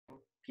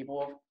people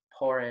will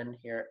pour in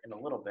here in a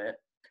little bit.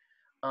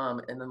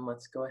 And then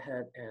let's go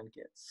ahead and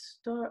get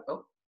started.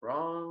 Oh,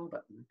 wrong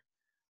button.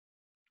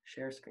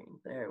 Share screen.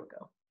 There we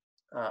go.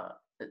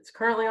 It's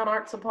currently on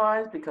art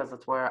supplies because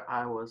that's where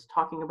I was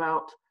talking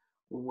about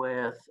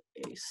with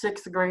a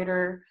sixth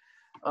grader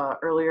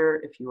earlier.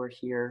 If you were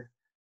here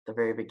at the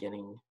very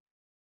beginning,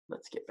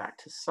 let's get back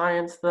to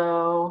science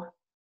though.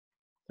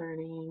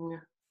 Learning,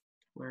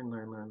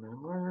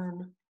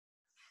 learn.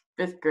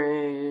 Fifth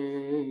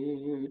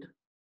grade.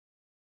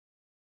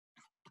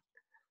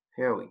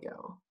 Here we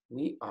go.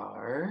 We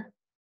are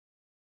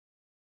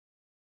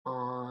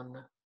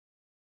on,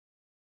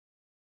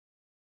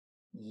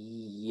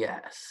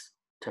 yes,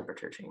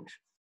 temperature change.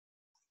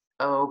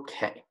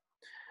 Okay.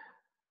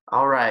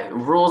 All right,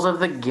 rules of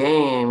the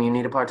game. You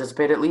need to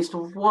participate at least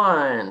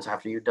once.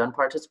 After you're done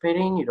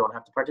participating, you don't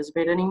have to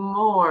participate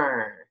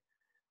anymore.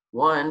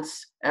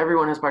 Once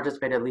everyone has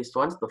participated at least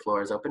once, the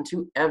floor is open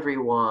to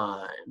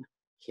everyone.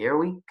 Here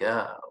we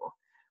go.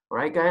 All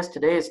right, guys,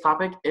 today's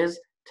topic is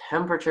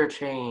temperature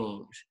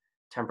change.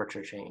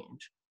 Temperature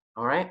change.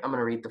 All right, I'm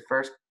gonna read the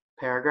first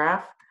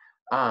paragraph.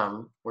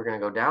 We're gonna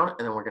go down and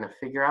then we're gonna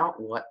figure out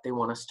what they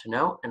want us to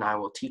know, and I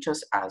will teach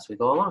us as we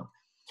go along.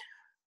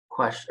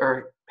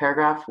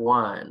 Paragraph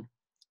 1.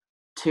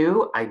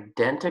 Two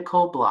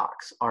identical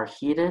blocks are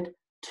heated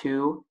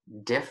to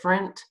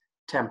different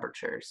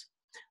temperatures.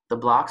 The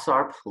blocks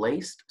are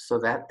placed so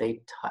that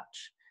they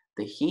touch.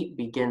 The heat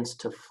begins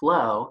to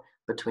flow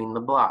between the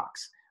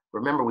blocks.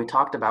 Remember, we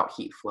talked about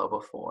heat flow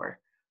before,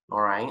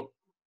 all right?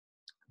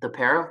 The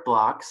pair of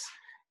blocks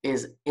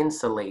is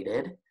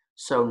insulated,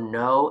 so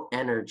no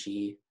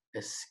energy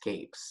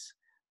escapes.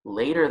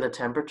 Later, the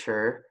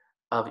temperature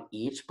of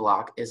each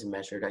block is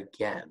measured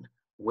again.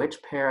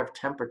 Which pair of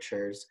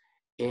temperatures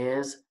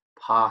is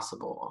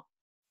possible?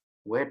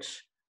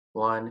 Which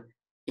one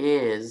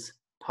is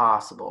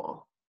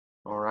possible?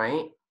 All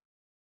right?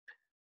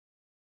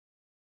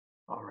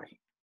 All right.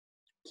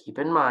 Keep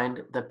in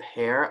mind, the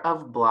pair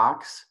of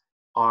blocks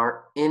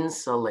are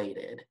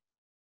insulated.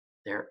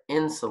 They're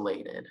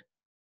insulated,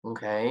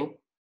 okay?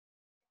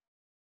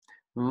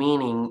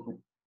 Meaning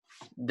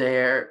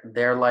they're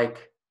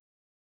like,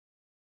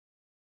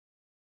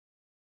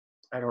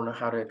 I don't know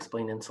how to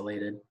explain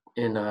insulated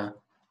in a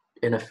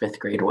fifth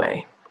grade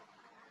way.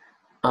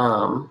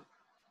 Let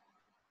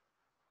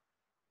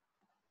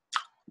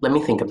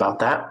me think about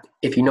that.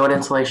 If you know what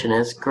insulation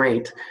is,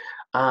 great.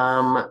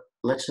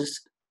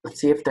 Let's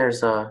see if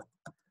there's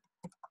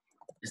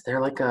is there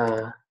like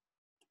a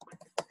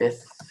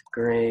fifth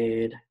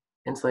grade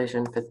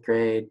insulation fifth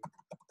grade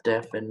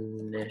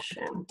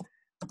definition?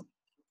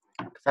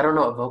 Because I don't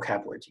know what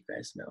vocab words you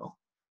guys know.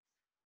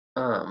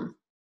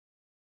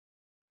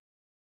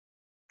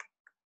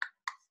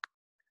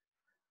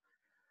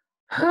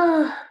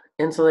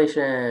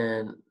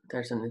 Insulation,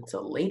 there's an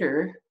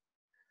insulator.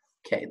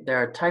 Okay, there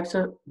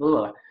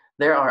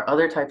are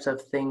other types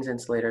of things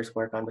insulators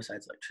work on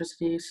besides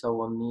electricity, so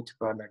we'll need to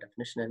broaden our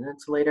definition. An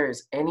insulator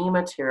is any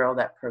material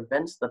that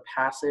prevents the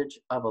passage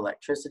of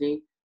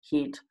electricity,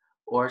 heat,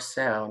 or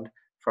sound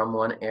from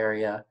one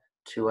area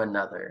to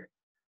another.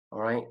 All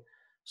right,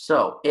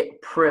 so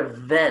it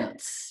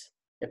prevents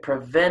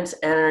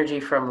energy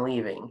from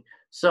leaving.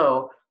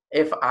 So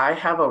if I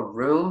have a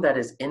room that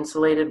is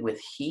insulated with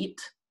heat,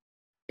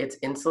 it's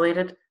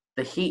insulated,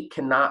 the heat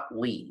cannot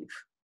leave.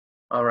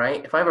 All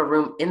right, if I have a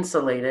room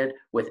insulated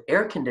with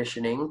air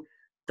conditioning,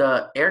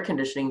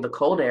 the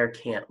cold air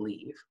can't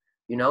leave.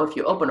 You know, if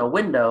you open a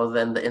window,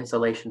 then the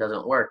insulation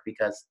doesn't work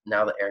because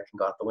now the air can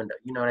go out the window.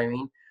 You know what I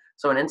mean?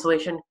 So an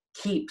insulation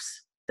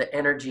keeps the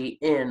energy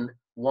in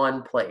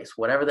one place,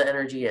 whatever the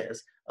energy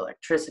is,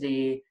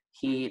 electricity,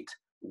 heat,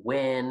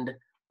 wind,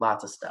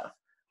 lots of stuff,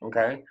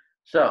 okay?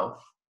 So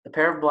the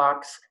pair of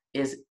blocks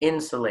is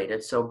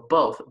insulated. So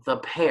both the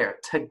pair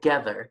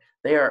together,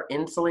 they are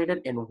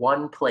insulated in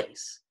one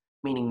place,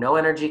 meaning no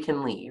energy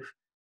can leave,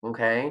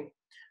 okay?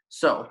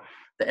 So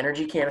the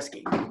energy can't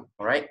escape,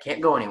 all right?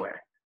 Can't go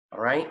anywhere, all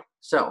right?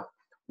 So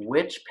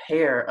which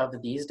pair of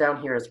these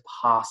down here is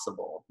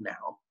possible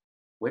now?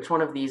 Which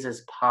one of these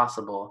is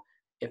possible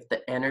if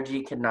the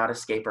energy cannot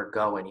escape or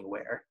go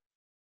anywhere,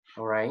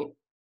 all right?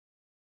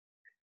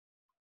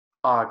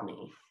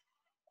 Agni.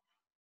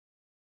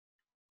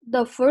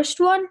 The first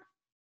one?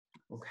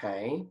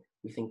 Okay,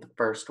 we think the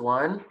first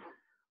one.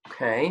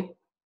 Okay.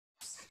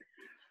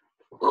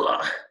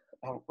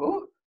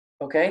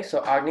 Okay,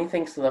 so Agni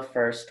thinks the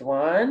first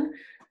one.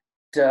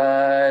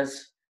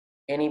 Does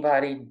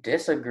anybody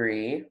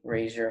disagree?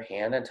 Raise your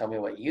hand and tell me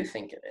what you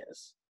think it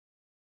is.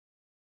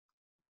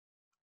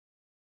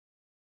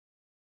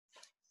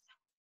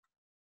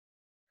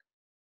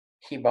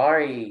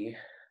 Hibari.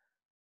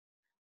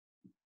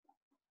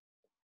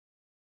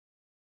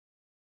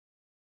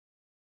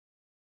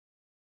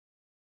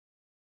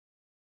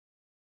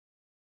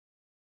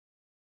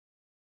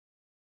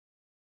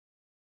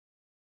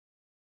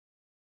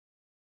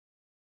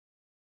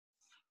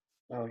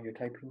 Oh, you're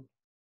typing?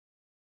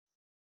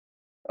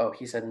 Oh,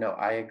 he said no,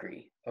 I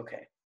agree.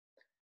 Okay.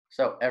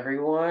 So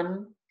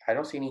everyone I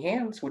don't see any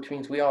hands, which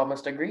means we all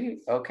must agree.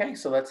 Okay,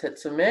 so let's hit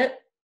submit.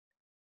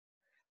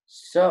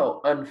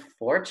 So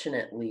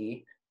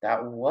unfortunately,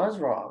 that was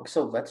wrong.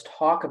 So let's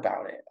talk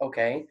about it.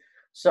 Okay.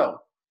 So,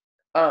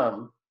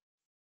 um,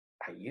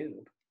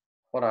 Ayub,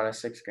 hold on, a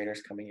sixth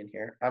grader's coming in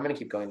here. I'm gonna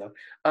keep going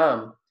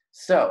though.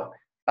 So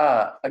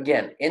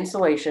again,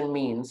 insulation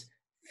means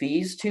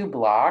these two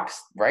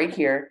blocks right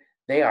here,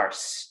 they are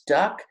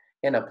stuck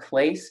in a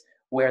place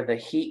where the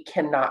heat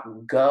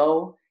cannot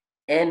go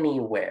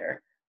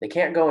anywhere. They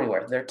can't go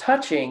anywhere. They're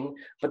touching,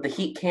 but the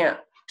heat can't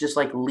just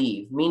like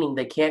leave, meaning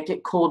they can't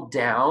get cooled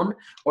down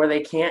or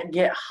they can't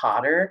get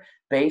hotter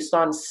based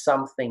on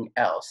something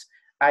else.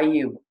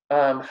 Ayub,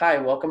 hi,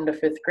 welcome to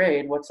fifth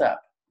grade. What's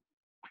up?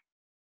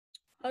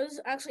 This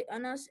is actually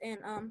Anas, and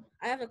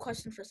I have a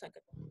question for a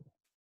second.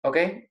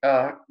 Okay,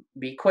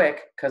 be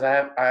quick because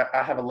I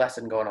have a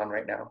lesson going on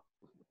right now.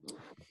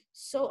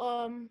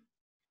 So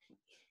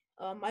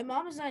my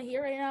mom is not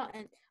here right now,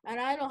 and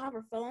I don't have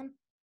her phone,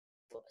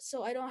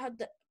 so I don't have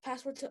the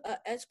password to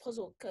Edge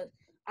Puzzle because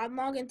I'm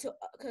logging to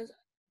because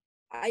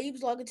I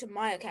use login to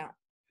my account.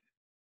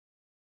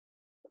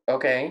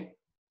 Okay,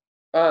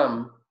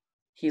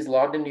 he's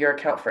logged into your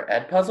account for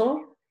Edpuzzle.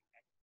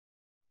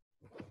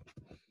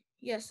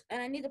 Yes,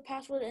 and I need the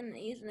password and the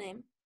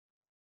username,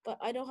 but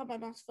I don't have my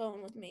mom's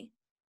phone with me.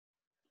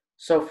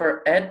 So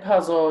for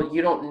Edpuzzle,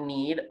 you don't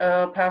need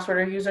a password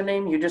or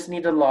username. You just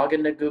need to log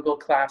into Google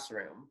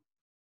Classroom.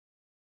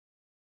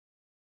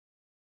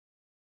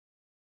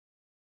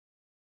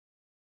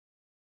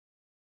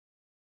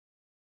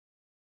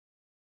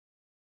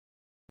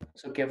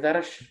 So give that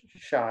a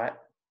shot.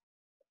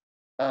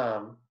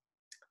 Um,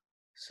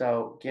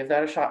 so give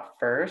that a shot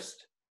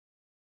first,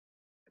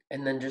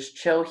 and then just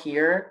chill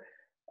here.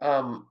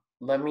 I'm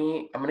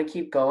gonna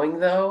keep going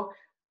though.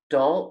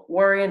 Don't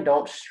worry and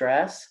don't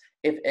stress.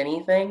 If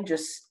anything,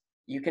 just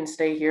you can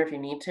stay here if you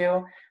need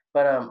to.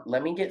 But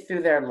let me get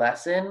through their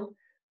lesson,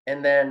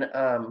 and then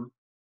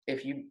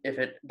if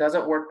it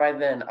doesn't work by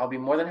then, I'll be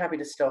more than happy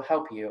to still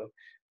help you.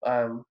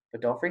 But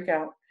don't freak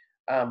out.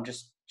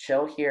 Just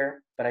chill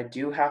here. But I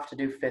do have to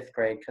do fifth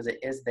grade because it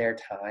is their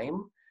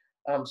time.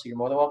 So you're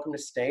more than welcome to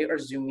stay or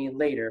Zoom me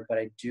later. But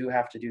I do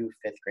have to do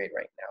fifth grade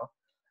right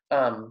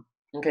now.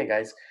 Okay,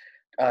 guys,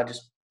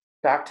 just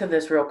back to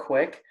this real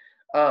quick.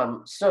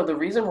 So the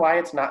reason why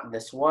it's not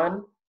this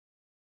one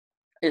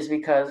is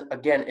because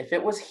again, if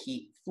it was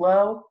heat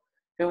flow,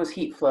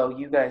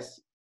 you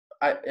guys,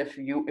 if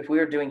we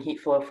were doing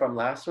heat flow from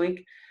last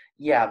week,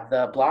 yeah,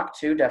 the block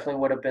two definitely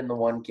would have been the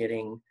one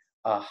getting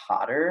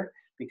hotter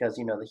because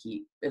you know the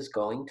heat is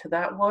going to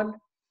that one.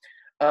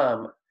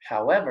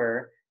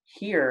 However,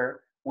 here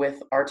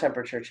with our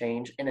temperature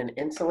change in an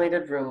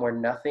insulated room where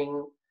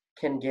nothing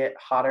can get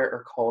hotter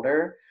or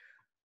colder,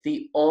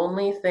 the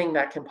only thing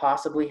that can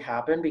possibly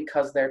happen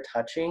because they're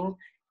touching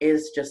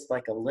is just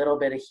like a little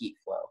bit of heat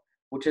flow,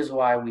 which is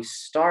why we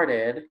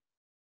started,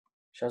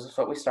 shows us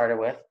what we started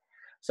with.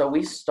 So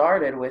we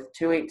started with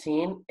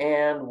 218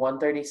 and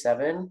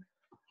 137.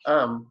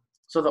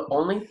 So the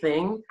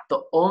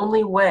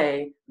only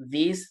way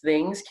these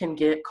things can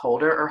get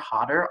colder or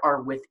hotter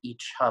are with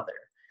each other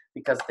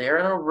because they're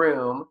in a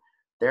room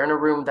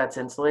that's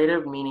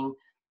insulated, meaning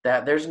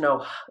that there's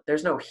no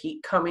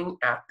heat coming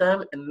at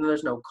them and then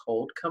there's no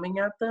cold coming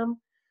at them.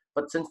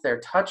 But since they're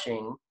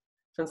touching,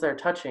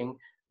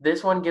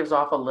 this one gives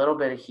off a little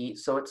bit of heat,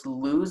 so it's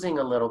losing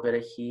a little bit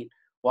of heat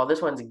while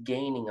this one's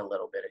gaining a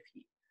little bit of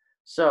heat.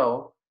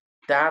 So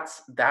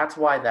that's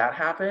why that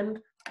happened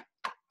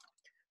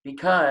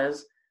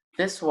because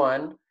this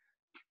one,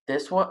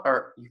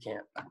 or you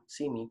can't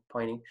see me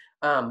pointing.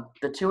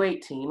 The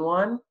 218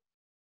 one,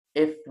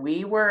 if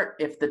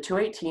the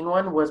 218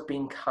 one was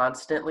being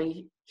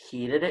constantly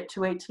heated at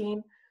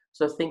 218,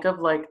 so think of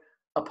like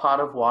a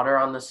pot of water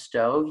on the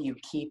stove, you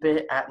keep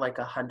it at like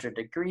 100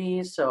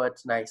 degrees so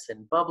it's nice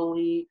and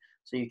bubbly,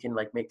 so you can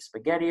like make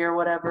spaghetti or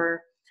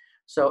whatever.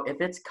 So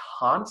if it's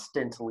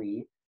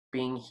constantly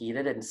being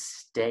heated and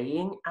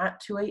staying at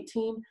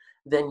 218,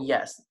 then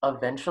yes,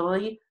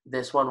 eventually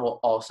this one will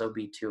also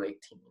be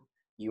 218.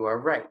 You are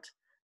right.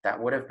 That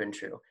would have been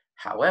true.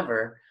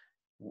 However,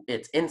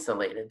 it's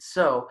insulated,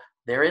 so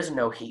there is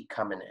no heat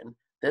coming in.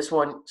 This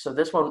one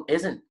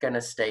isn't going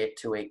to stay at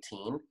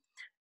 218.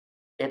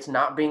 It's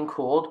not being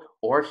cooled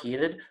or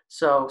heated,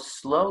 so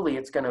slowly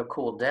it's going to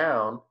cool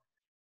down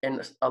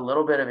and a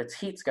little bit of its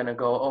heat's going to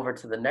go over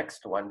to the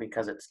next one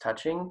because it's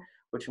touching,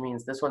 which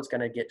means this one's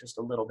going to get just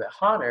a little bit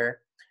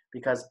hotter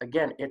because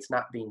again, it's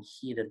not being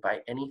heated by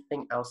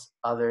anything else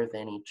other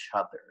than each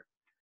other.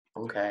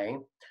 Okay.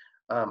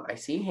 I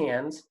see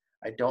hands.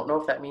 I don't know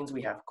if that means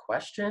we have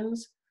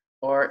questions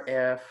or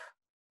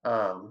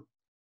um,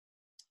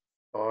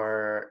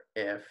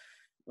 if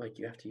like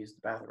you have to use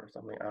the bathroom or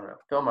something. I don't know.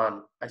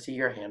 Philmon, I see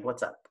your hand.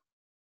 What's up?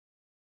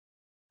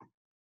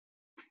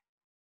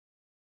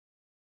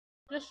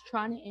 Just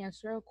trying to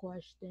answer a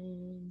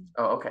question.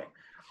 Oh, okay.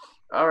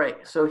 All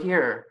right. So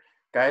here,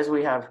 guys,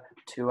 we have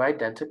two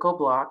identical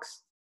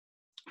blocks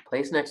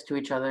placed next to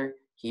each other.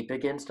 Heat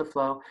begins to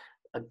flow.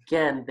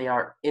 Again, they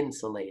are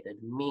insulated,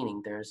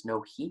 meaning there's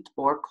no heat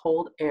or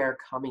cold air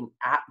coming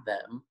at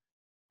them.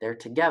 They're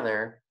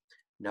together,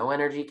 no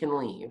energy can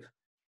leave,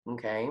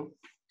 okay?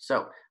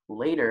 So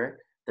later,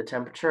 the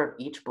temperature of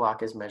each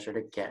block is measured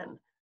again.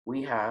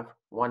 We have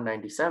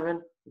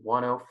 197,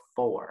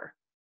 104,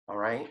 all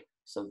right?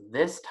 So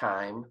this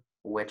time,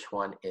 which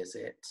one is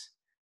it?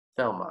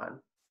 Philmon.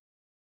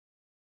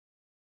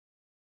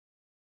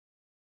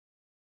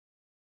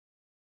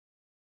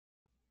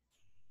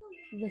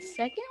 The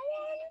second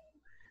one?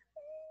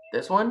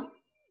 This one?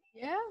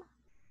 Yeah.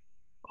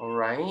 All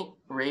right.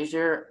 Raise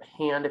your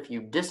hand if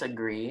you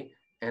disagree,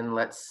 and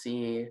let's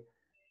see.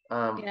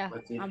 Yeah,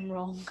 Let's see. I'm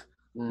wrong.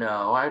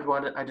 No, I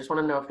just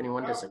want to know if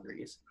anyone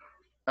disagrees.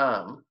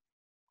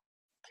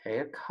 Okay,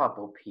 a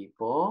couple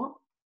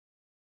people.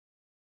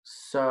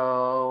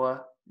 So,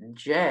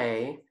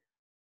 Jay,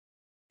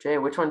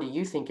 which one do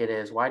you think it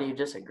is? Why do you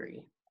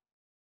disagree?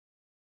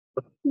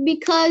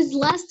 Because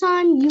last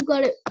time you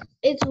got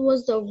it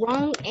was the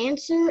wrong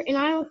answer, and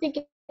I don't think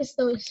it's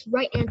the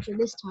right answer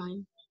this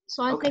time.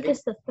 So I think Okay.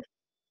 it's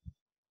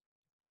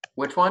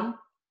Which one?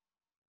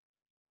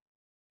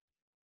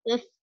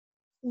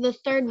 the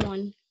third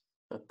one.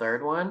 The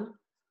third one?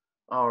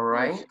 All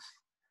right.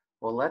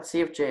 Well, let's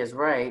see if Jay is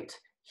right.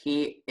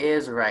 He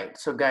is right.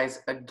 So,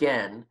 guys,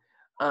 again,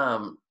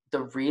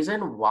 the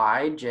reason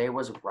why Jay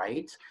was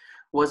right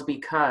was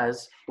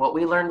because what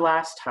we learned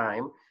last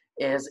time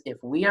is if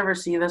we ever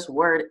see this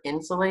word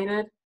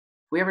insulated,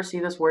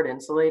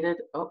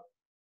 oh,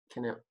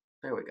 can it,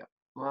 there we go.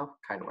 Well,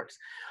 kind of works.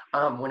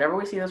 Whenever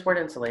we see this word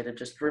insulated,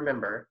 just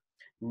remember,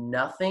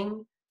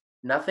 nothing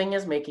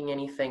is making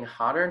anything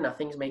hotter,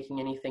 nothing's making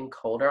anything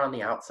colder on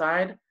the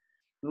outside,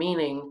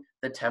 meaning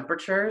the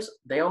temperatures,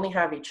 they only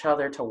have each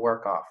other to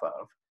work off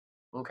of,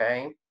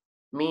 okay?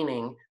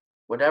 Meaning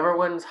whatever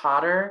one's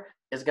hotter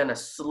is gonna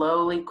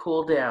slowly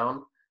cool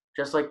down,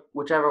 just like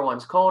whichever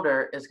one's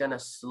colder is gonna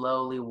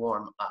slowly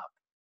warm up,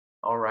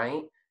 all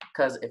right?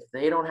 Because if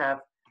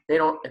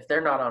if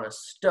they're not on a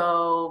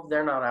stove,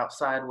 they're not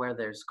outside where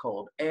there's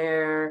cold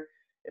air,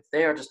 if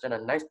they are just in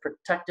a nice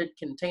protected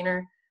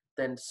container,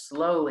 then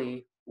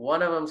slowly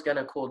one of them's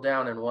gonna cool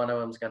down and one of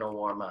them's gonna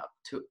warm up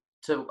to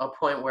a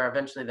point where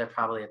eventually they're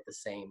probably at the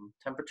same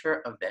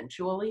temperature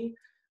eventually,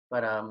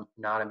 but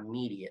not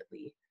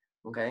immediately.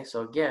 Okay,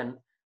 so again,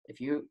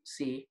 if you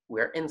see,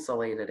 we're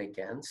insulated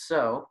again.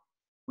 So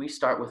we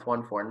start with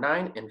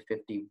 149 and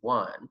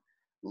 51.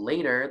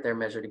 Later, they're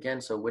measured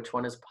again, so which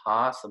one is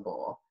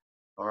possible?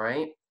 All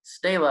right,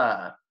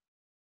 Stella.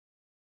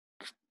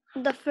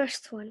 The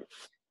first one.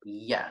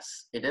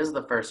 Yes, it is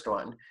the first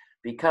one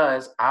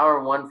because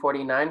our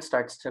 149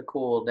 starts to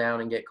cool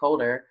down and get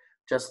colder,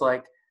 just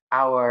like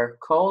our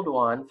cold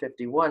one,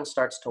 51,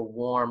 starts to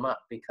warm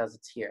up because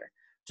it's here.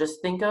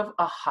 Just think of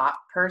a hot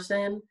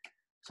person,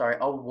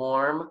 a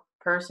warm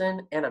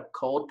person and a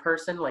cold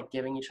person like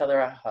giving each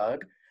other a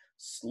hug.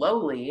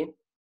 Slowly,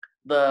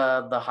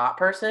 the hot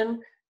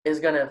person is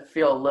gonna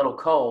feel a little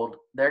cold.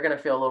 They're gonna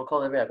feel a little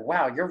cold. They'll be like,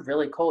 "Wow, you're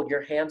really cold.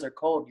 Your hands are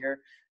cold. Your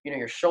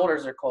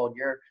shoulders are cold.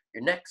 Your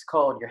neck's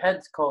cold. Your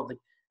head's cold.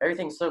 Like,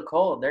 everything's so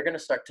cold." They're gonna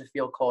start to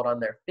feel cold on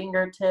their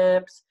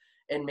fingertips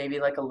and maybe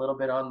like a little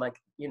bit on like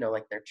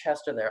like their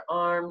chest or their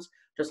arms.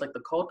 Just like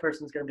the cold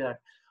person's gonna be like,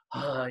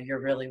 "Oh,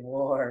 you're really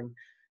warm.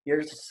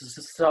 You're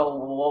so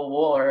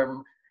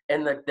warm."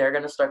 And they're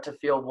gonna start to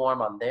feel warm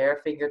on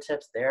their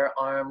fingertips, their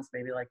arms,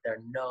 maybe like their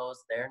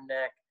nose, their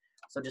neck.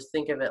 So just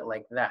think of it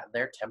like that.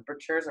 Their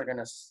temperatures are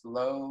gonna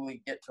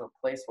slowly get to a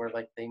place where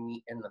like they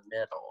meet in the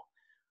middle.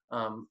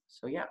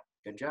 So yeah,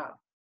 good job.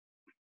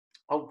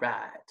 All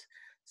right,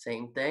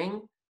 same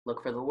thing.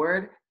 Look for the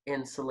word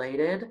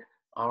insulated.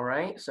 All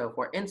right, so if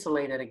we're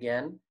insulated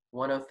again,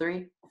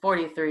 103,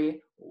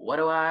 43, what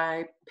do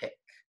I pick?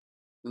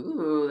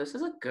 Ooh, this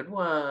is a good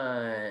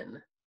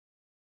one.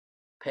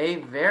 Pay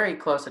very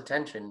close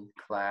attention,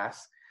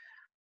 class,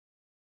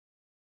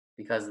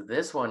 because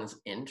this one's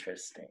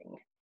interesting.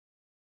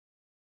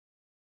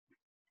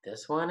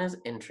 This one is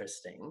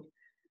interesting.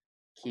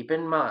 Keep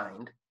in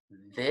mind,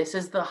 this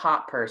is the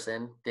hot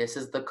person, this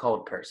is the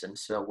cold person.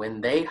 So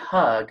when they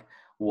hug,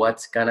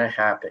 what's gonna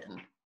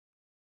happen?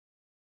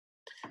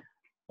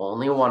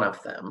 Only one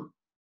of them.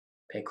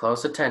 Pay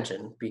close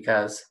attention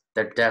because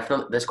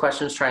this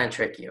question is trying to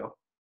trick you.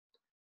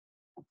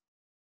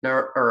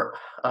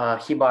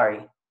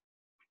 Hibari.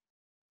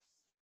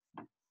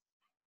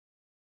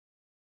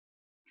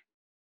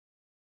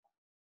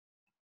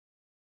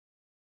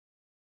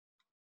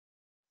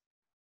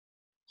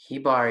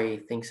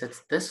 Hibari thinks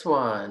it's this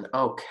one.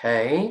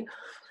 Okay.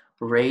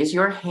 Raise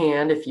your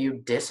hand if you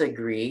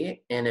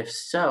disagree, and if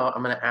so,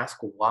 I'm going to ask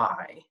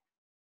why.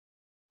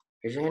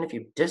 Raise your hand if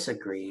you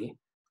disagree,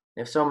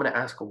 and if so, I'm going to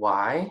ask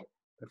why.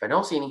 If I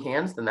don't see any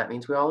hands, then that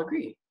means we all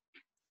agree.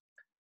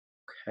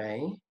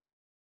 Okay.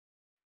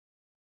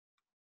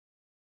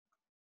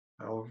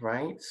 All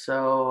right,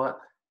 so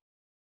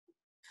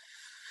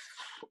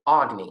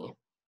Agni.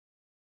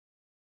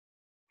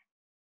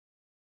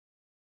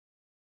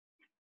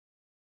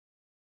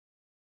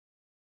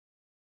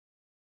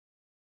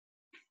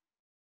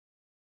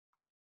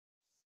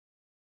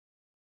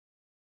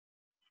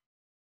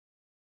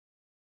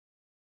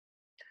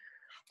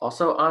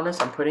 Also,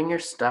 Honest, I'm putting your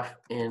stuff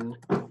in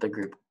the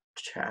group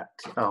chat.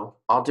 Oh,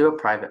 I'll do a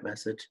private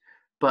message.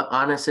 But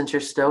Honest, since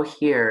you're still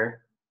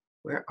here,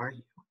 where are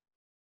you?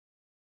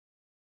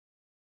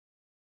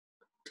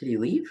 Did he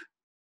leave?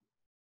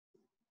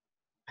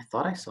 I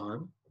thought I saw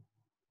him.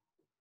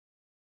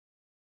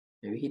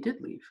 Maybe he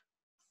did leave.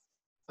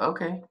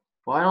 Okay.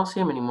 Well, I don't see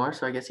him anymore,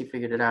 so I guess he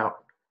figured it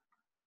out.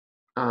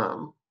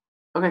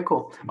 Okay,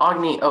 cool.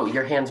 Agni, oh,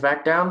 your hand's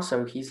back down,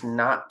 so he does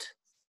not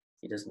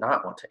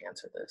want to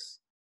answer this.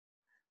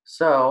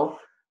 So,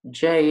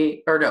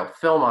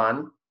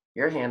 Philmon,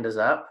 your hand is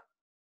up.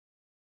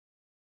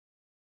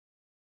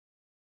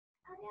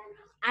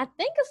 I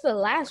think it's the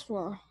last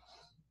one.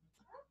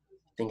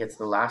 Think it's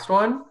the last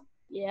one?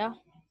 Yeah.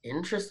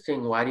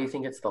 Interesting. Why do you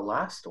think it's the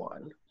last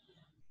one?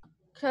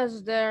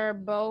 Because they're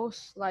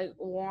both like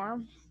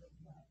warm.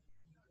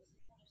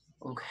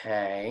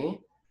 Okay.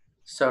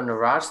 So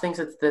Niraj thinks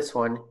it's this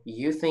one.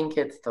 You think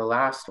it's the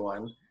last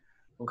one.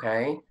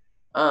 Okay.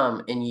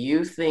 And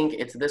you think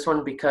it's this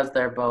one because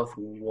they're both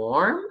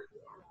warm?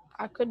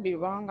 I could be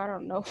wrong. I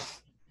don't know.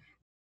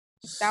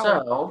 That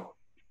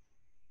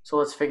So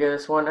let's figure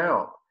this one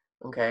out.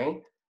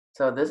 Okay.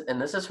 So this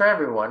is for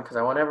everyone because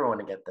I want everyone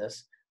to get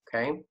this.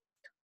 Okay.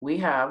 We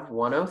have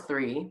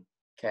 103.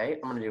 Okay.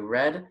 I'm going to do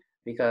red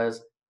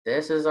because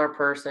this is our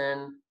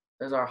person.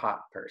 This is our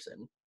hot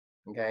person.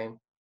 Okay.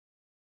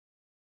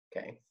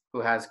 Okay. Who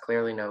has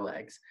clearly no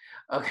legs.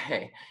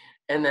 Okay.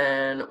 And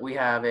then we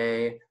have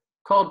a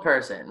cold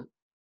person.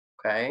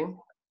 Okay.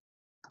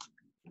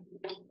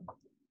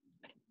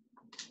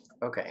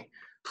 Okay.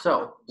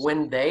 So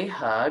when they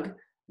hug,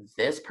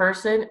 this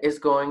person is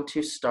going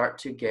to start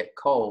to get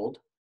cold,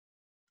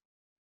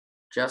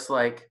 just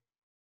like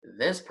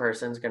this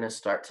person's going to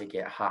start to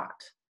get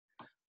hot,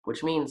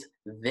 which means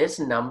this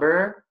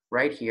number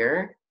right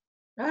here,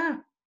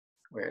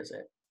 where is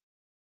it?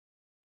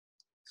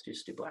 Let's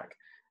just do black.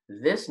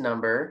 This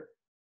number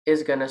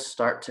is going to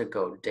start to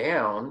go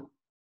down,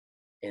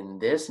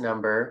 and this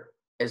number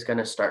is going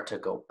to start to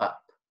go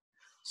up.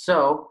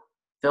 So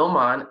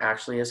Philmon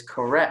actually is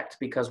correct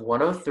because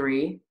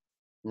 103,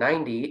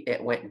 90,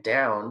 it went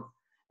down,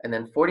 and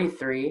then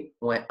 43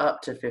 went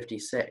up to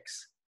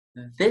 56.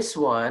 This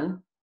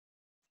one,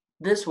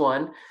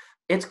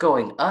 it's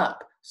going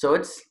up. So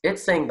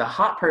it's saying the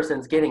hot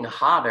person's getting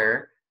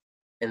hotter,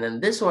 and then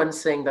this one's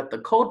saying that the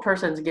cold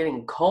person's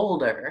getting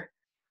colder.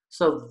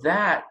 So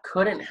that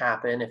couldn't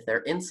happen if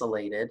they're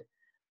insulated.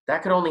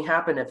 That could only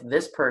happen if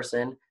this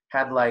person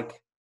had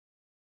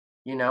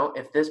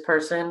if this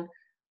person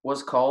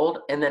was cold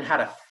and then had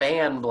a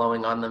fan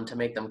blowing on them to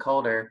make them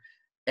colder,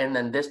 and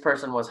then this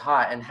person was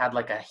hot and had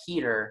like a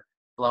heater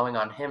blowing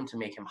on him to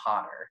make him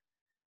hotter.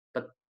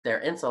 But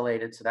they're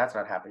insulated, so that's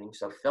not happening.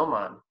 So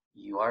Philmon,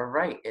 you are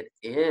right. It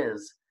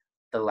is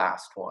the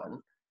last one.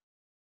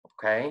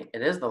 Okay,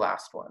 it is the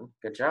last one.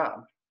 Good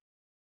job.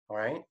 All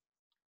right.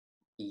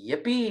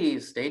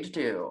 Yippee, stage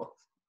 2.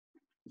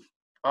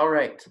 All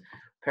right,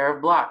 pair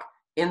of block,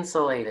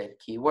 insulated,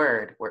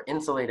 keyword. We're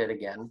insulated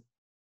again.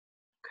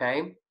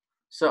 Okay,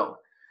 so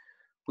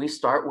we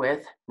start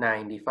with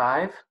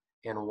 95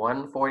 and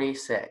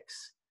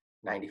 146.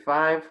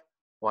 95,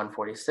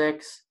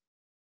 146.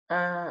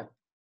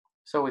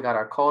 So we got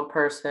our cold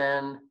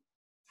person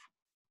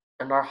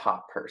and our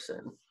hot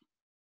person.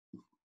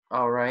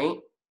 All right,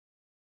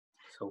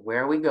 so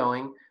where are we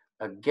going?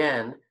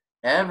 Again,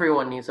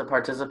 everyone needs to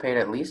participate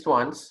at least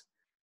once.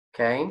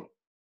 Okay,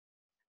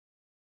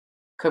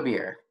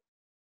 Kabir.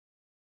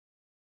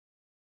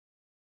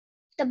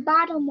 The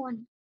bottom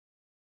one.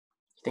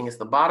 You think it's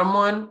the bottom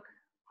one?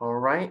 All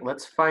right,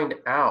 let's find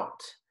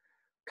out.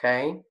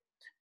 Okay.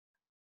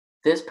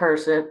 This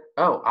person,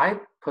 oh, I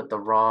put the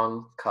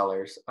wrong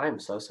colors. I'm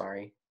so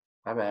sorry.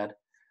 My bad.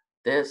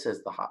 This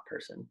is the hot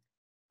person.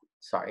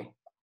 Sorry.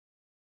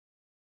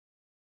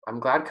 I'm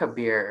glad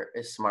Kabir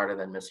is smarter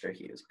than Mr.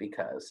 Hughes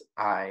because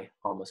I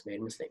almost made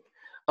a mistake.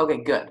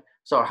 Okay, good.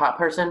 So our hot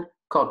person,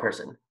 cold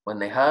person. When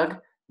they hug,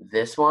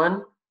 this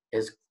one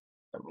is,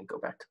 let me go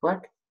back to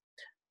black.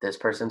 This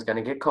person's going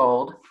to get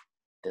cold.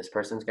 This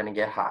person's going to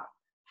get hot.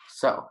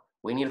 So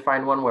we need to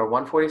find one where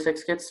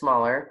 146 gets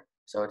smaller.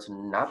 So it's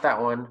not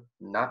that one,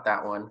 not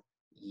that one.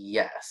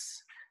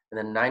 Yes. And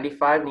then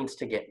 95 needs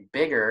to get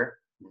bigger.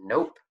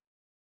 Nope.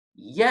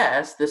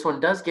 Yes, this one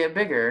does get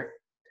bigger.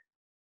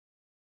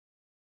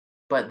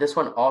 But this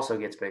one also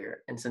gets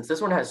bigger. And since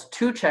this one has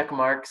 2 check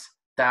marks,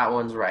 that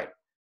one's right.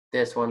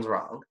 This one's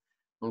wrong.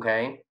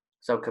 Okay?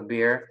 So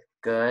Kabir,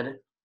 good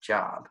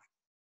job.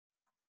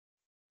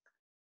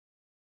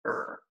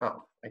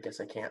 Oh, I guess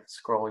I can't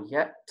scroll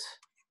yet.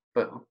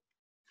 Boom.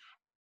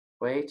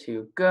 Way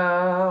to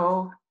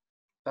go.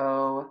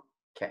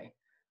 Okay.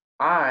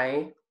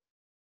 I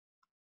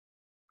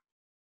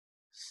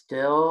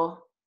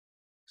still,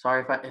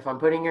 sorry if I'm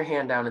putting your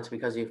hand down, it's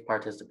because you've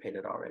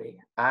participated already.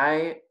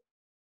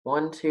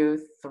 1,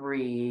 2,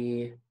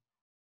 3,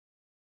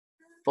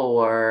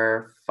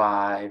 4,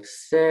 5,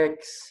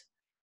 6,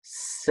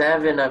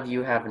 7 of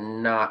you have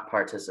not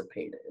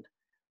participated.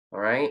 All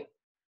right.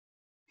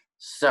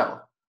 So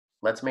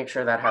let's make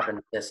sure that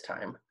happens this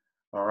time.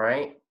 All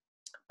right.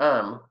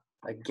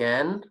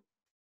 Again,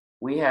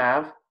 we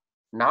have,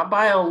 not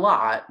by a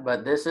lot,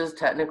 but this is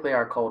technically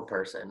our cold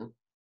person.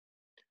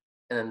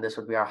 And then this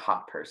would be our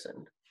hot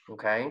person.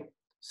 Okay?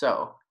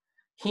 So,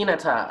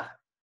 Hinata,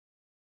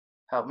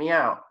 help me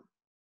out.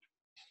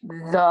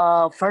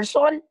 The first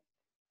one? I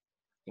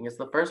think it's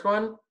the first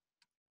one.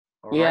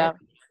 All Yeah. right,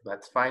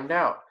 let's find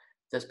out.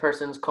 This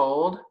person's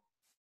cold.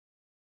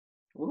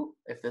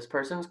 If this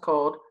person's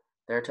cold,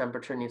 their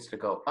temperature needs to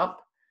go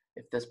up.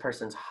 If this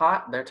person's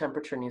hot, their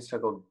temperature needs to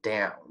go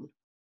down.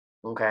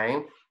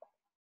 Okay?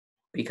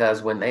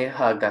 Because when they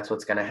hug, that's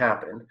what's going to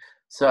happen.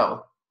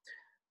 So,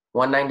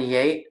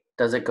 198,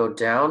 does it go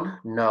down?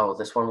 No,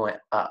 this one went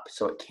up.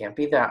 So it can't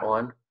be that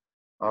one.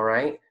 All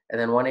right? And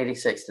then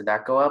 186, did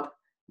that go up?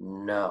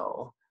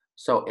 No.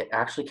 So it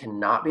actually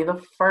cannot be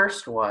the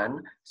first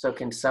one. So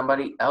can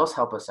somebody else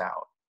help us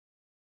out?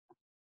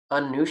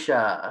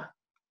 Anusha.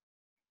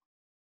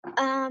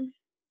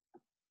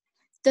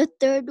 The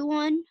third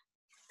one.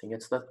 I think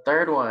it's the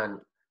third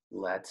one.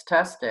 Let's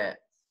test it.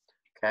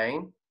 Okay.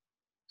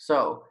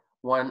 So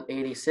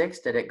 186,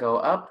 did it go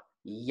up?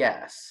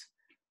 Yes.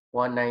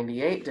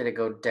 198, did it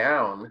go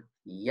down?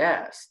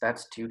 Yes.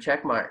 That's 2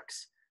 check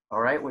marks.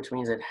 All right, which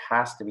means it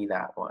has to be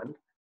that one.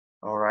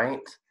 All right.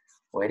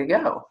 Way to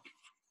go.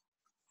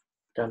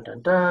 Dun,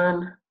 dun,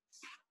 dun.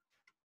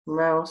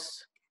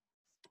 Mouse.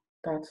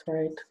 That's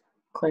right.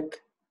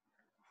 Click.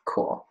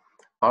 Cool.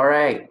 All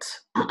right.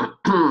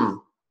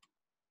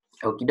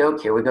 Okie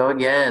doke, here we go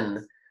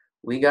again.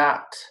 We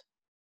got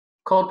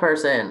cold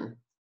person,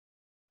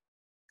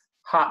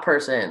 hot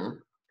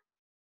person.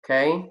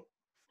 Okay.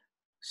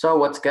 So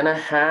what's gonna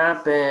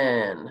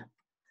happen?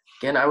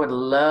 Again, I would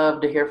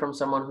love to hear from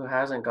someone who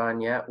hasn't gone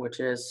yet, which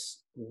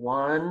is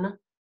 1,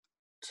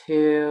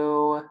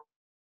 2,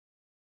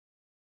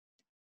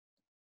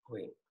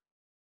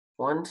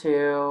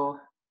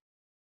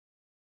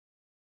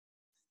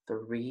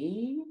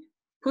 3.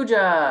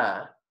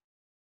 Pooja.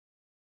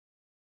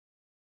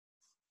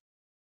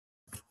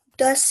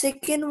 The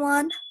second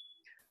one.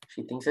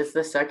 She thinks it's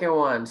the second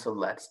one, so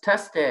let's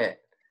test it.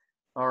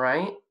 All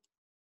right.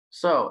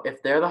 So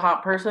if they're the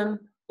hot person,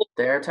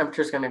 their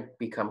temperature is going to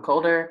become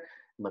colder,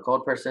 and the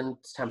cold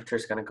person's temperature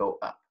is going to go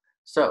up.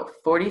 So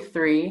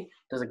 43,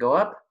 does it go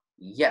up?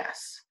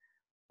 Yes.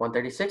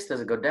 136,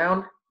 does it go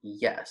down?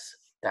 Yes.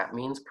 That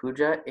means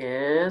Pooja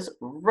is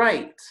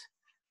right.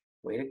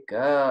 Way to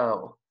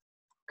go.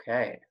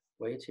 Okay,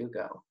 way to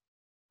go.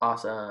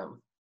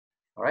 Awesome.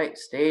 All right,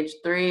 stage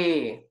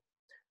 3.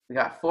 We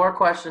got 4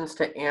 questions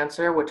to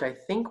answer, which I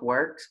think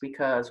works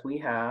because we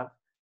have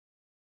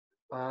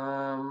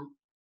 1,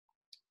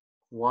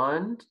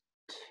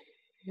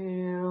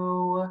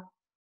 2,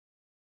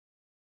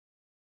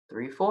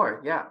 3,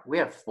 4. Yeah, we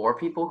have 4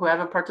 people who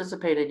haven't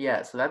participated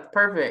yet, so that's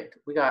perfect.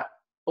 We got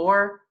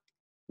 4,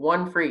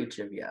 1 for each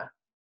of you.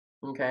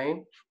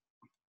 Okay?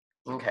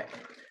 Okay.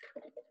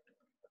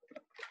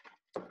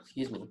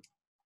 Excuse me.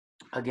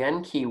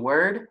 Again,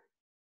 keyword,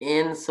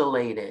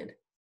 insulated.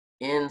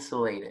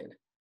 Insulated.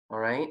 All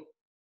right?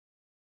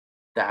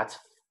 That's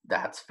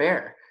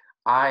fair.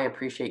 I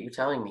appreciate you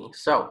telling me.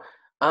 So,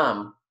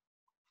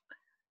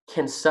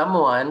 can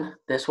someone,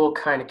 this will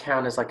kind of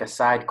count as like a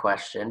side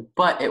question,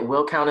 but it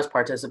will count as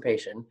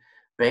participation.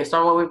 Based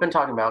on what we've been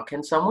talking about,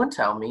 can someone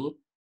tell me,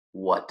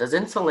 what does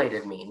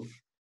insulated mean?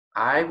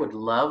 I would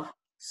love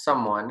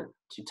someone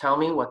to tell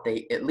me what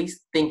they at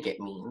least think it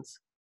means.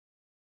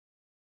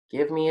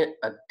 Give me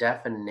a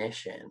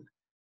definition.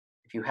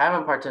 If you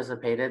haven't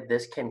participated,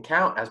 this can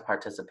count as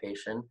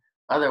participation.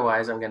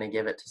 Otherwise, I'm going to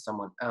give it to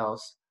someone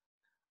else.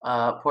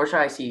 Portia,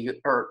 I see you,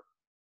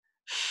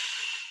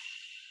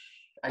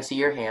 I see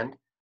your hand.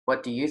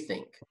 What do you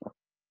think?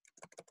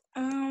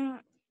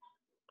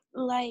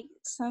 Like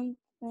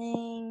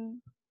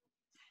something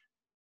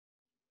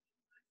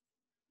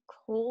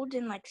cold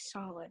and like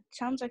solid.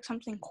 Sounds like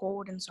something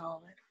cold and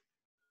solid.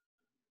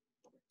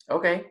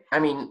 Okay, I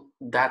mean,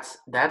 that's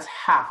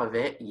half of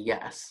it,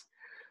 yes.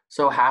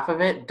 So half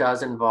of it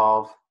does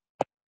involve,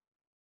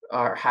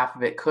 or half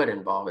of it could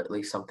involve at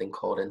least something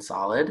cold and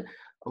solid.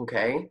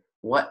 Okay,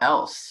 what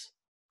else?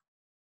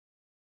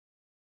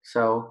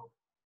 So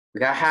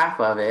we got half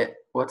of it.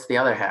 What's the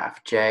other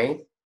half,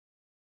 Jay?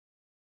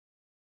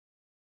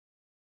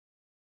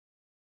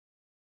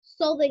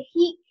 So the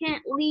heat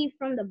can't leave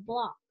from the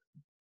block.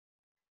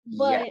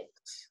 But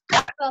Yes.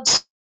 if a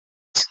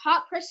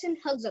hot person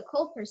hugs a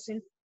cold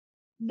person,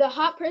 the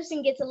hot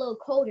person gets a little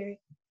colder,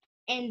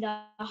 and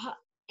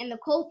the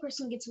cold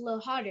person gets a little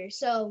hotter.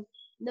 So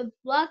the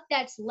block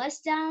that's less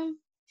down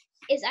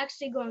is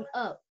actually going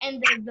up,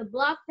 and the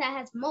block that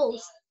has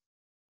most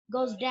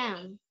goes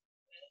down.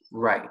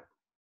 Right.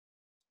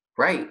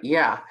 Right,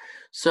 yeah.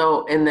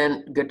 So, and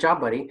then, good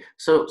job, buddy.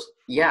 So,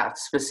 yeah,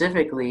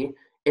 specifically,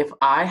 if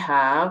I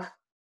have,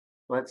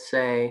 let's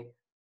say,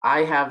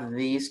 I have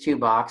these 2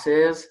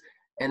 boxes,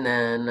 and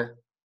then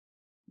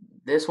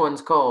this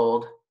one's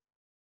cold,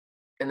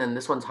 and then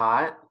this one's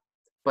hot,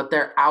 but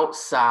they're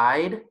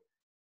outside.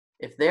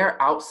 If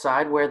they're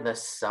outside where the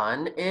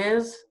sun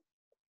is,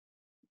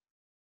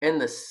 and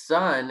the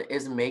sun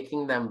is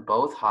making them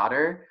both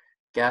hotter,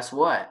 guess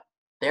what?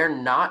 They're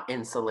not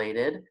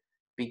insulated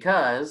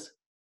because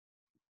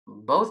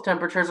both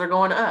temperatures are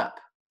going up.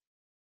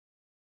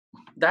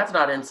 That's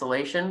not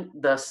insulation.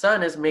 The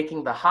sun is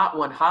making the hot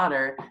one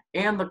hotter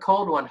and the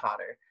cold one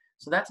hotter.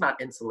 So that's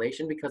not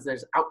insulation because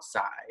there's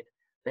outside.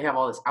 They have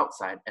all this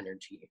outside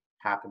energy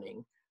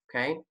happening,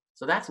 okay?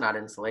 So that's not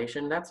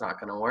insulation. That's not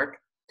going to work.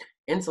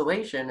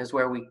 Insulation is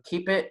where we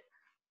keep it,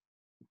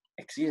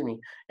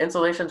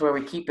 insulation is where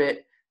we keep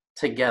it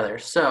together.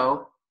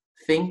 So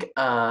think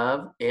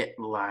of it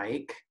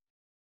like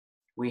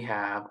we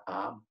have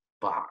a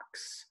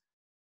box.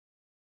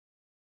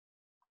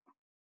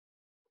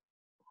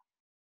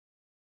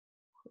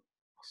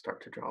 I'll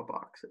start to draw a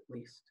box at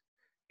least.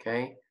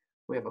 Okay,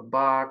 we have a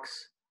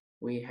box.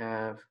 We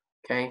have,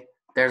 okay,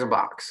 there's a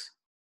box.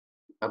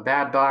 A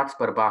bad box,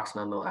 but a box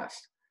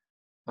nonetheless.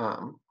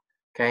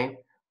 Okay,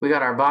 we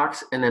got our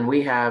box, and then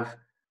we have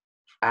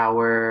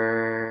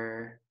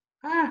our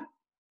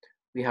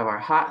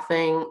hot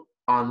thing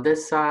on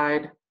this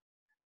side,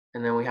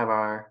 and then we have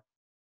our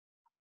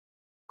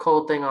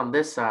cold thing on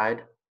this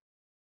side.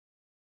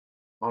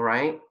 All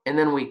right, and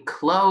then we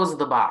close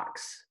the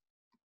box.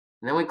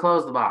 And then we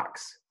close the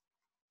box.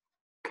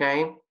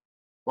 Okay,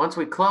 once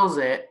we close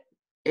it,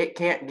 it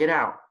can't get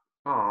out.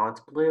 Oh, it's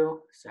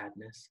blue.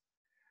 Sadness.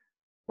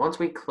 Once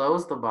we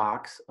close the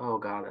box, oh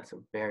God, that's a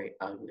very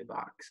ugly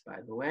box, by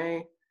the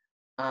way.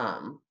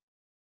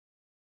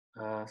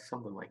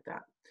 Something like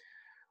that.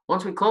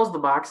 Once we close the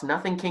box,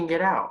 nothing can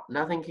get out.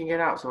 Nothing can get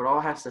out, so it all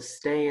has to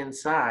stay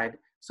inside.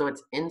 So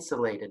it's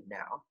insulated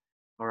now.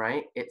 All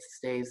right, it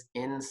stays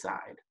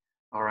inside.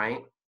 All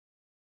right,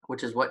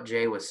 which is what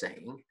Jay was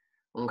saying.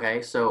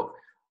 Okay, so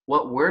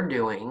what we're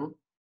doing,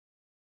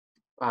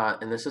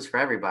 and this is for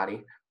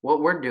everybody,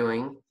 what we're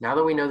doing, now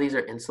that we know these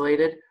are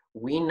insulated,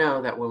 we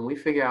know that when we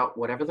figure out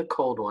whatever the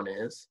cold one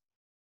is,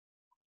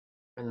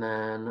 and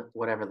then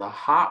whatever the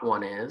hot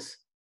one is,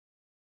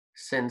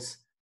 since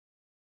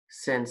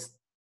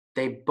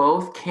they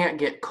both can't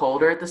get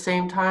colder at the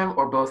same time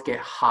or both get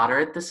hotter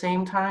at the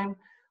same time,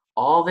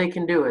 all they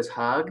can do is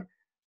hug,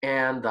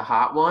 and the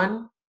hot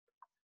one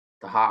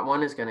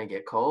is going to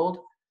get cold,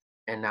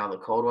 and now the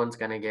cold one's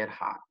going to get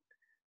hot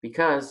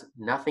because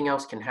nothing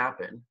else can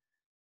happen.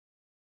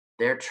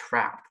 They're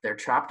trapped. They're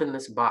trapped in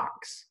this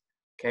box.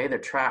 Okay, they're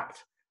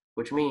trapped,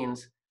 which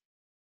means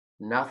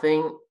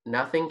nothing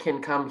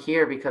can come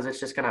here because it's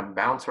just going to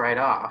bounce right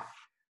off.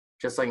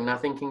 Just like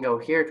nothing can go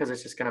here because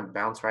it's just going to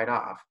bounce right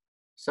off.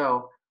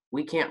 So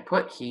we can't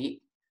put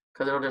heat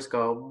because it'll just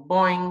go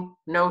boing,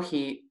 no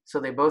heat. So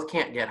they both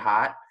can't get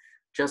hot.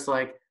 Just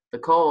like the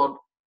cold,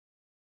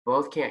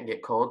 both can't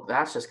get cold.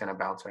 That's just going to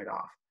bounce right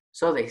off.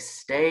 So they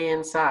stay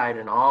inside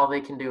and all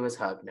they can do is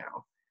hug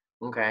now.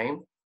 Okay,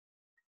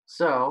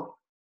 so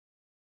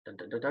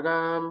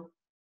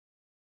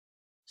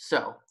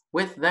so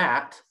with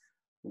that,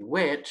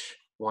 which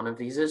one of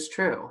these is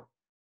true?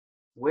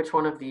 Which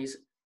one of these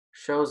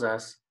shows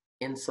us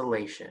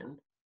insulation?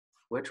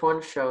 Which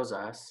one shows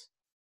us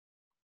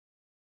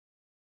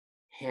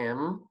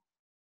him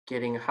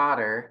getting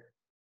hotter,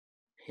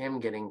 him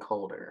getting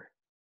colder?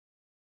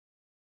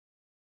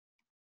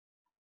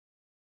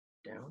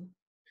 Down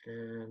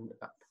and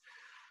up.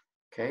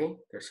 Okay,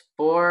 there's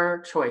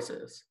 4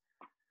 choices.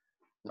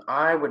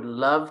 I would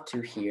love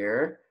to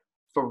hear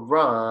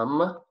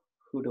from,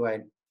 who do I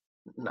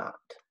not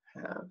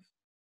have?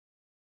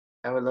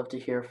 I would love to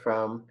hear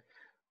from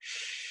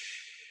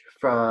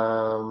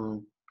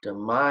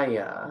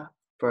Demaya,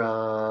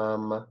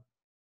 from,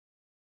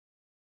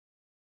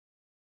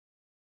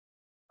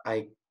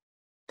 I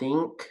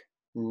think,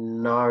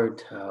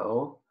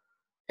 Naruto,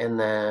 and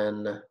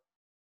then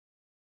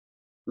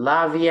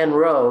Lavi and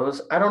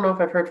Rose. I don't know if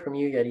I've heard from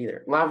you yet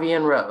either. Lavi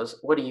and Rose,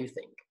 what do you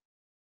think?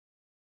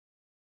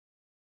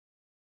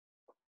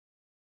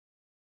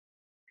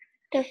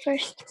 The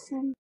first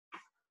one.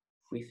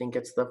 We think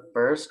it's the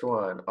first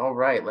one. All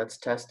right, let's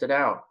test it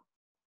out.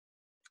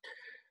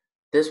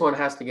 This one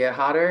has to get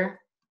hotter.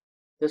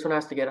 This one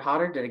has to get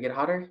hotter. Did it get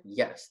hotter?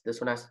 Yes. This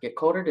one has to get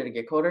colder. Did it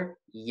get colder?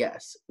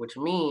 Yes. Which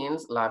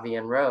means Lavi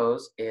and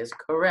Rose is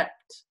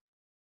correct.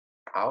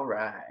 All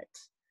right.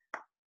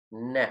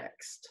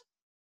 Next.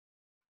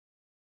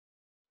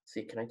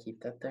 See, can I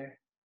keep that there?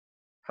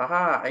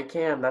 Haha, I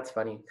can. That's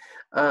funny.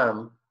 At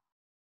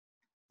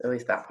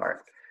least that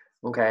part.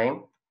 Okay.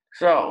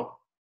 So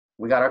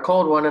we got our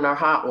cold one and our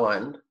hot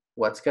one.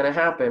 What's going to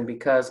happen?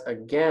 Because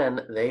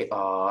again, they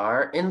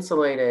are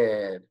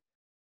insulated.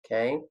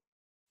 Okay.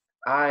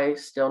 I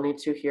still need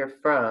to hear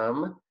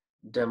from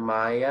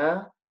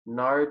Demaya,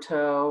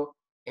 Naruto,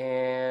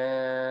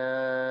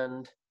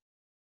 and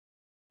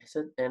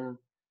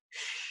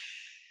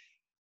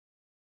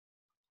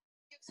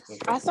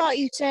I thought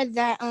you said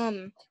that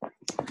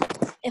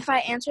if I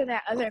answer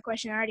that other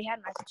question, I already had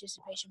my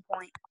participation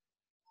point.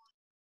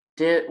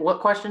 What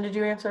question did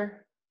you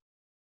answer?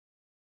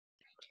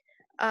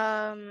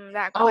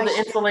 That Oh, question. the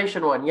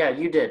insulation one. Yeah,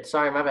 you did.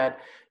 Sorry, my bad.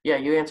 Yeah,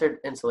 you answered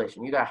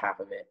insulation. You got half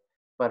of it.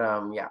 But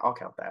yeah, I'll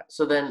count that.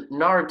 So then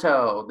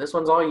Naruto, this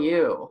one's all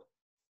you.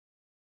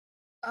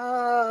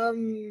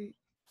 The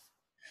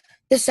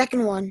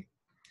second one.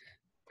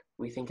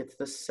 We think it's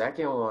the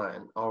second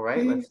one. All right,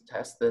 Mhm. let's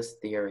test this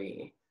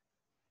theory.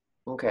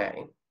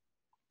 Okay.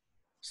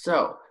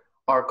 So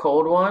our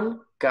cold one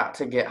got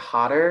to get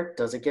hotter.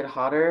 Does it get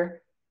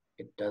hotter?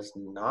 It does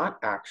not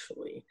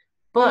actually.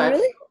 But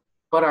Really?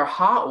 but our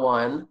hot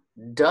one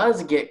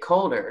does get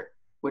colder,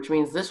 which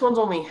means this one's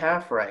only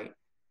half right.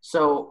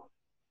 So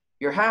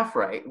you're half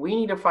right. We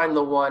need to find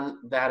the one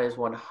that is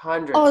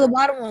 100 Oh, the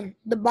bottom one.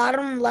 The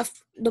bottom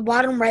left. The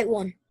bottom right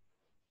one.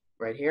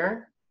 right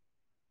here.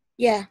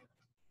 Yeah.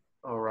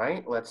 All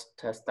right, let's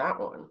test that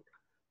one.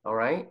 All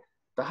right,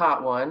 the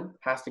hot one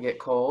has to get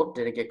cold.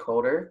 Did it get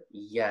colder?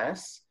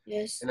 Yes.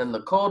 Yes. And then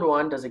the cold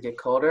one, does it get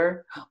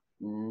colder?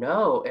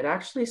 No, it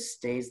actually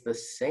stays the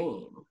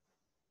same.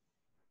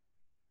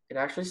 It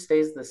actually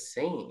stays the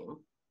same.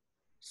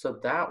 So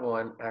that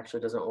one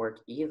actually doesn't work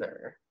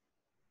either.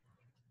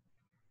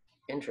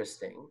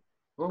 Interesting.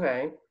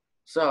 Okay,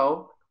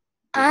 so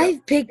I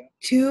picked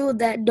two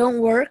that don't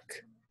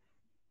work.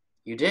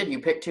 you did. You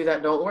picked two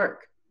that don't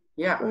work.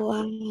 Yeah,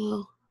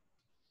 Wow.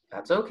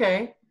 that's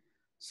okay.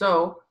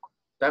 So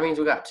that means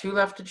we got two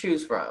left to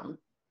choose from.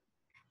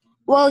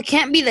 Well, it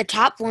can't be the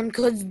top one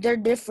because they're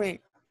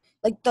different.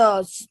 Like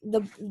the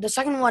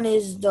second one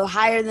is the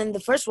higher than the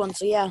first one.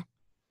 So yeah.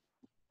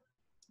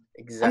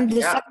 Exactly.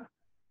 Yeah.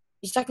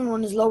 The second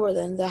one is lower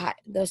than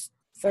the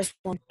first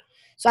one.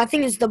 So I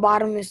think it's the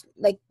bottom is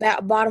like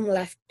that bottom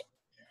left.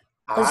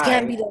 Because it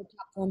can't be the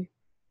top one.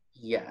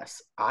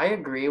 Yes, I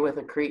agree with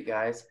Akreet,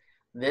 guys.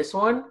 This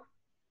one,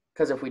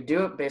 because if we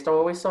do it based on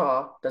what we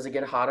saw, does it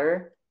get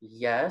hotter?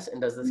 Yes.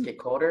 And does this get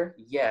colder?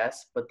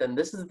 Yes. But then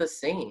this is the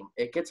same.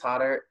 It gets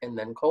hotter and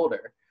then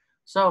colder.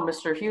 So,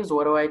 Mr. Hughes,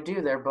 what do I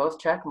do? They're both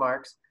check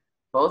marks.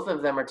 Both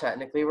of them are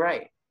technically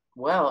right.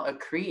 Well,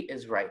 Akreet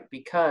is right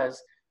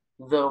because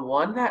the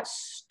one that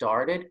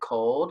started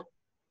cold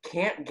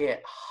can't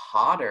get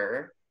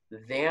hotter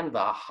than the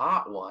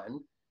hot one.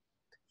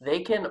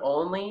 They can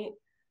only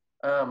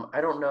I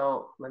don't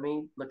know. Let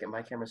me look at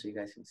my camera so you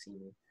guys can see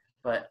me.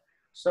 But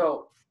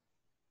so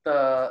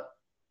the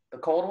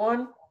cold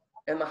one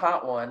and the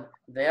hot one,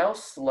 they'll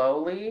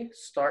slowly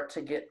start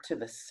to get to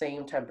the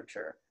same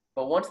temperature.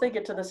 But once they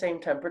get to the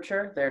same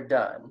temperature, they're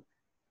done.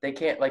 They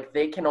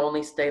can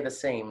only stay the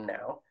same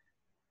now.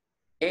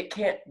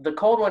 The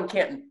cold one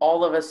can't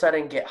all of a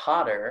sudden get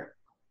hotter.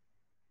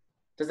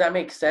 Does that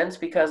make sense?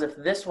 Because if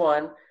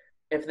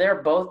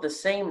they're both the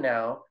same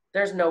now,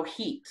 there's no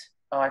heat.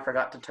 Oh, I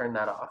forgot to turn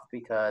that off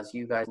because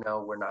you guys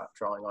know we're not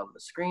drawing on the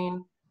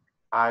screen.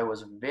 I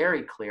was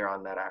very clear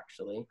on that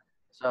actually.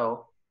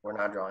 So we're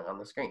not drawing on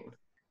the screen.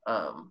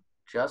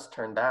 Just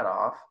turn that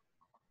off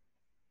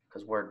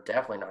because we're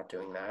definitely not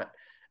doing that.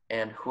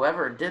 And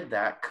whoever did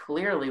that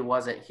clearly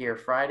wasn't here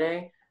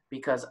Friday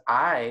because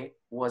I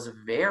was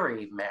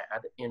very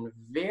mad and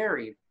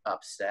very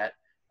upset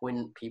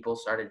when people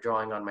started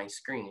drawing on my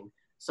screen.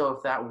 So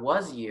if that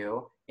was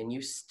you and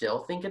you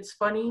still think it's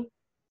funny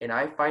and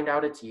I find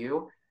out it's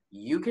you,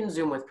 you can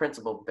Zoom with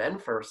Principal Ben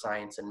for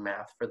science and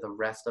math for the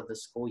rest of the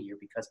school year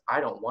because I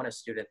don't want a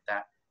student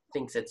that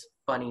thinks it's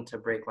funny to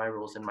break my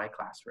rules in my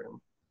classroom.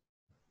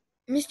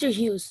 Mr.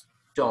 Hughes.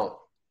 Don't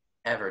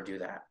ever do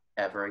that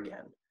ever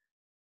again.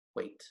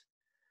 Wait.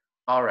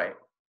 All right.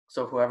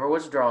 So whoever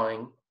was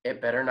drawing,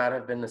 it better not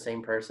have been the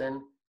same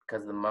person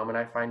because the moment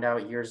I find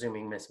out you're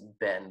Zooming Miss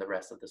Ben the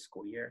rest of the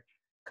school year,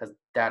 because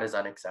that is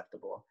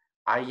unacceptable.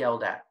 I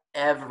yelled at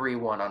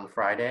everyone on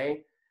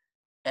Friday.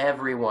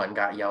 Everyone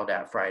got yelled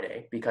at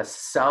Friday because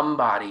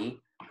somebody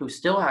who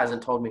still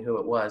hasn't told me who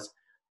it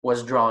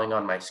was drawing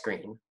on my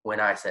screen when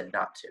I said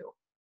not to.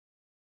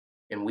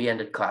 And we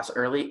ended class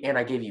early and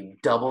I gave you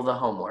double the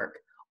homework,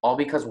 all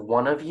because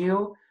one of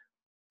you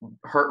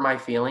hurt my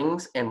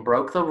feelings and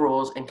broke the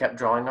rules and kept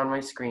drawing on my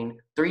screen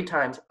 3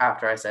 times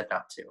after I said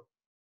not to.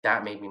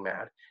 That made me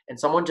mad. And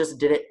someone just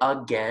did it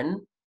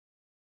again.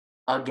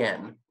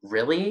 Again.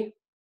 Really?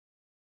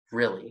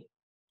 Really?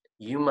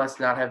 You must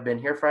not have been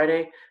here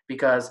Friday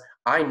because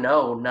I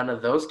know none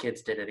of those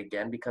kids did it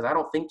again because I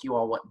don't think you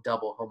all want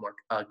double homework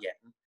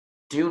again.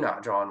 Do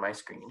not draw on my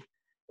screen.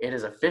 It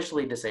is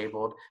officially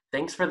disabled.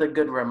 Thanks for the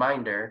good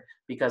reminder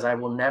because I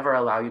will never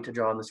allow you to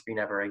draw on the screen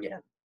ever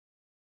again.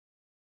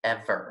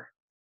 Ever.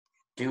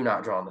 Do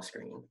not draw on the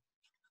screen.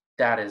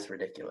 That is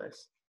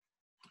ridiculous.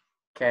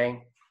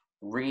 Okay?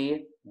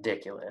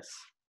 Ridiculous.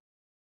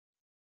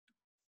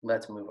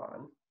 Let's move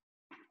on.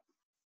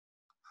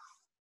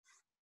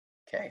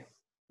 Okay,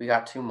 we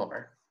got 2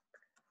 more.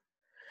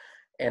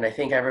 And I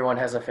think everyone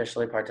has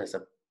officially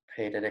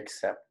participated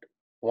except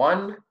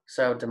one.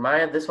 So,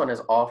 Demaya, this one is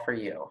all for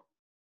you.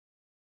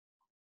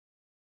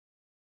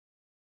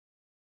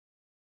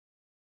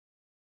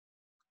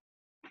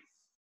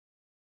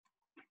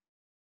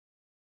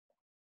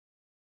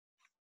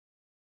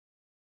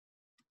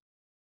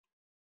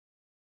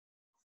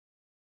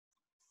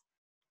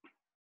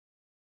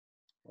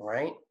 All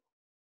right?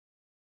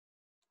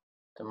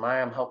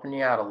 Demaya, I'm helping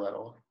you out a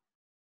little.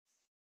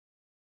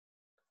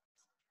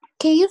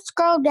 Can you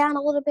scroll down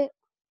a little bit?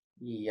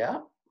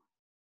 Yep.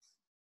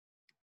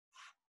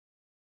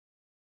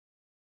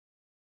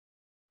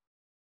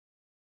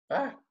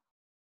 Ah,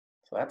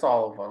 so that's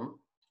all of them.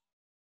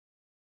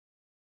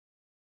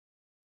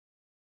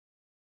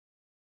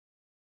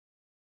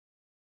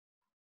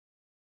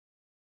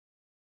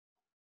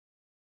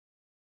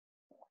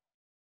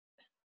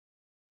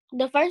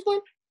 The first one?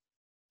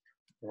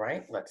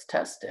 Right, let's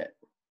test it.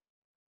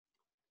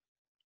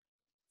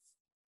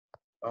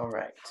 All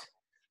right,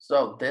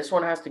 so this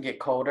one has to get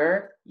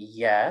colder,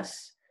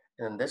 yes.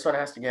 And this one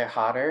has to get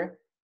hotter,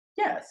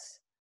 yes.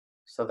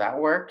 So that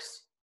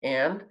works.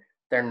 And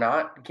they're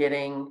not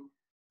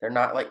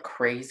like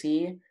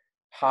crazy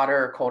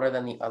hotter or colder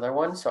than the other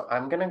one. So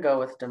I'm gonna go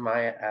with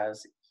Demaya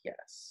as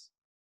yes.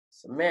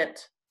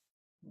 Submit,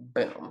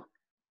 boom.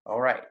 All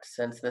right,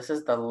 since this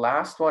is the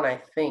last one, I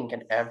think,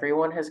 and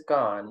everyone has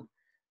gone,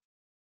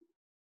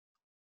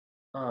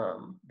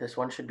 this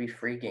one should be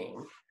free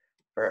game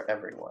for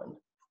everyone.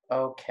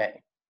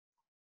 Okay.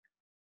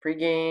 Free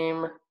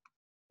game.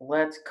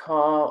 Let's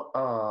call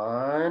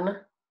on.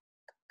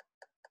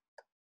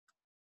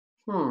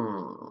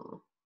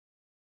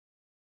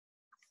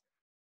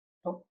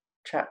 Oh,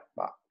 chat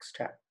box.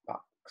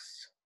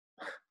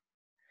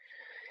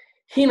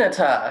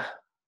 Hinata.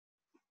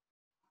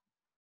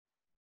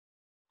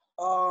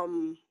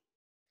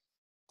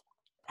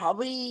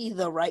 Probably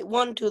the right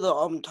one to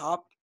the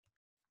top.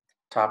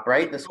 Top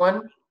right, this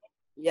one?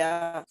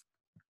 Yeah.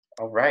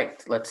 All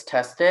right, let's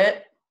test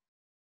it.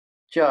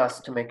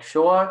 Just to make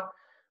sure.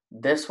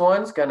 This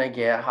one's gonna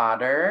get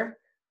hotter.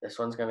 This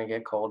one's gonna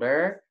get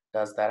colder.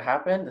 Does that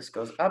happen? This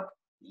goes up.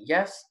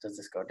 Yes. Does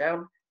this go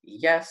down?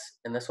 Yes.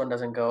 And this one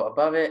doesn't go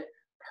above it.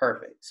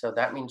 Perfect. So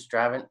that means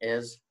Draven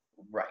is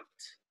right.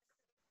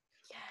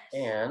 Yes.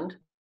 And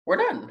we're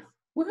done.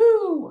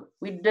 Woohoo!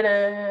 We did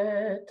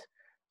it.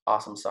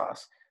 Awesome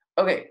sauce.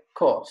 Okay,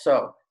 cool.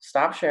 So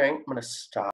stop sharing. I'm gonna stop.